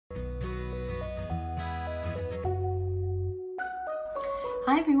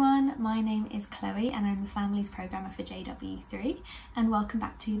Hi everyone, my name is Chloe and I'm the Families Programmer for JW3 and welcome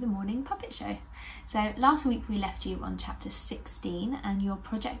back to the Morning Puppet Show. So last week we left you on chapter 16 and your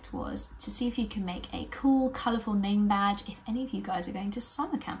project was to see if you can make a cool, colourful name badge if any of you guys are going to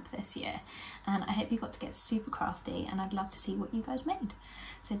summer camp this year. And I hope you got to get super crafty and I'd love to see what you guys made.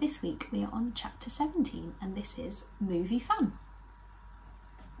 So this week we are on chapter 17 and this is Movie Fun.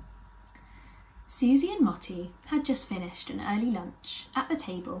 Susie and Motty had just finished an early lunch at the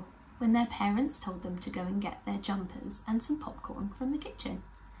table when their parents told them to go and get their jumpers and some popcorn from the kitchen.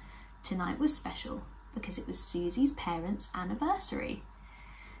 Tonight was special because it was Susie's parents' anniversary,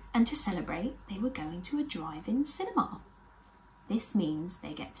 and to celebrate they were going to a drive-in cinema. This means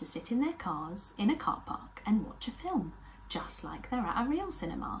they get to sit in their cars in a car park and watch a film, just like they're at a real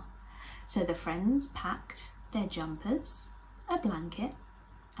cinema. So the friends packed their jumpers, a blanket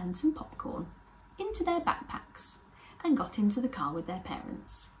and some popcorn into their backpacks and got into the car with their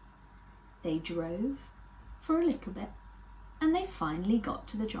parents. They drove for a little bit and they finally got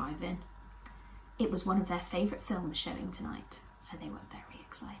to the drive-in. It was one of their favourite films showing tonight, so they were very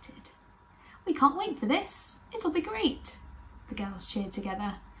excited. "We can't wait for this, it'll be great," the girls cheered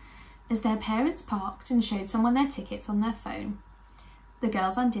together. As their parents parked and showed someone their tickets on their phone, the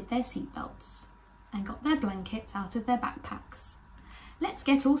girls undid their seatbelts and got their blankets out of their backpacks. "Let's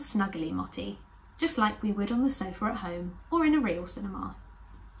get all snuggly, Motty, just like we would on the sofa at home or in a real cinema."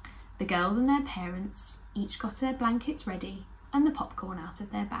 The girls and their parents each got their blankets ready and the popcorn out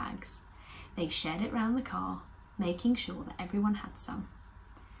of their bags. They shared it round the car, making sure that everyone had some.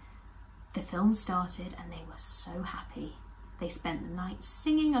 The film started and they were so happy. They spent the night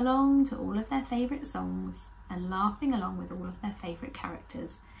singing along to all of their favourite songs and laughing along with all of their favourite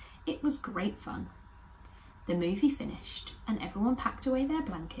characters. It was great fun. The movie finished and everyone packed away their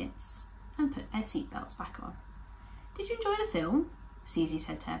blankets and put their seatbelts back on. "Did you enjoy the film?" Susie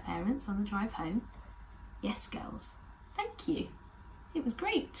said to her parents on the drive home. "Yes, girls, thank you. It was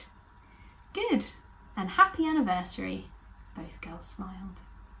great." "Good, and happy anniversary." Both girls smiled.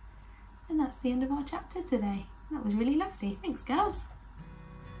 And that's the end of our chapter today. That was really lovely. Thanks, girls.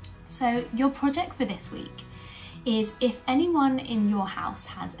 So your project for this week is if anyone in your house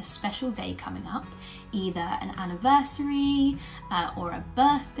has a special day coming up, either an anniversary or a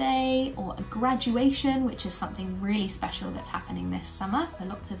birthday or a graduation, which is something really special that's happening this summer for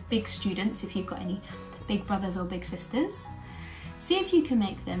lots of big students, if you've got any big brothers or big sisters, see if you can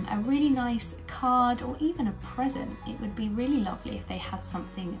make them a really nice card or even a present. It would be really lovely if they had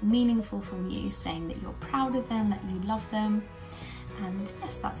something meaningful from you saying that you're proud of them, that you love them. And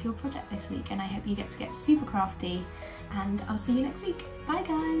yes, that's your project this week and I hope you get to get super crafty and I'll see you next week. Bye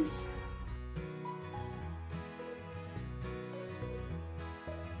guys!